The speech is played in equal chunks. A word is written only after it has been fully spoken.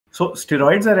So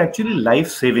steroids are actually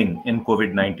life-saving in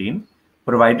COVID-19,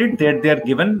 provided that they are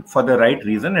given for the right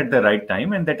reason at the right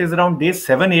time, and that is around day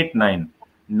 7, 8, 9,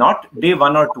 not day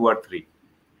 1 or 2 or 3.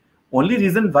 Only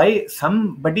reason why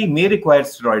somebody may require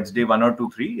steroids day 1 or 2,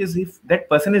 3 is if that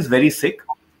person is very sick,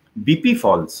 BP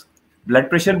falls, blood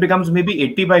pressure becomes maybe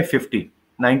 80 by 50,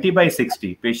 90 by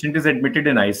 60, patient is admitted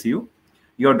in ICU,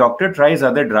 your doctor tries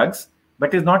other drugs,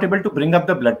 but is not able to bring up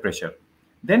the blood pressure.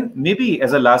 Then maybe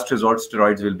as a last resort,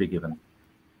 steroids will be given.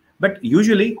 But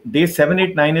usually day 7,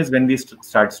 8, 9 is when we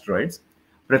start steroids.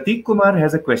 Prateek Kumar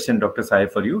has a question, Dr. Sai,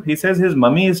 for you. He says his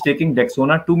mummy is taking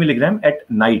Dexona 2 milligram at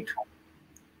night.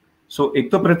 So,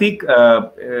 ek to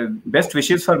Prateek, best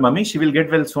wishes for mummy. She will get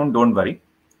well soon, don't worry.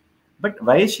 But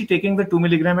why is she taking the 2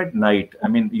 milligram at night? I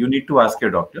mean, you need to ask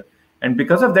your doctor. And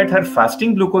because of that, her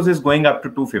fasting glucose is going up to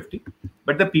 250.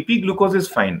 But the PP glucose is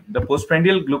fine. The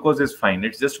postprandial glucose is fine.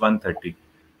 It's just 130.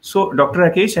 So, Dr.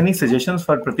 Rakesh, any suggestions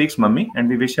for Prateek's mummy? And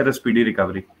we wish her a speedy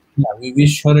recovery. Yeah, we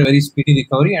wish her a very speedy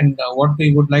recovery. And what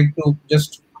we would like to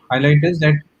just highlight is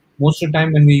that most of the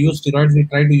time when we use steroids, we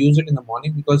try to use it in the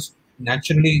morning, because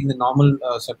naturally in the normal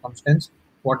circumstance,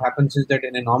 what happens is that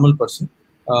in a normal person,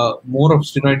 more of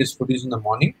steroid is produced in the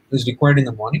morning, is required in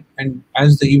the morning. And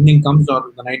as the evening comes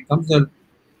or the night comes, the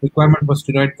requirement for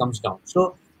steroid comes down.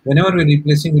 So whenever we're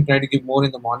replacing, we try to give more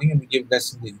in the morning and we give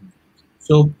less in the evening.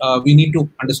 So we need to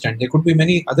understand there could be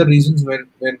many other reasons where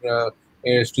a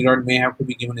steroid may have to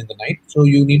be given in the night. So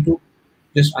you need to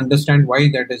just understand why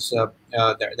that is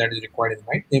required in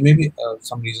the night. There may be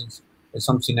some reasons,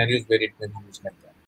 some scenarios where it may be used like that.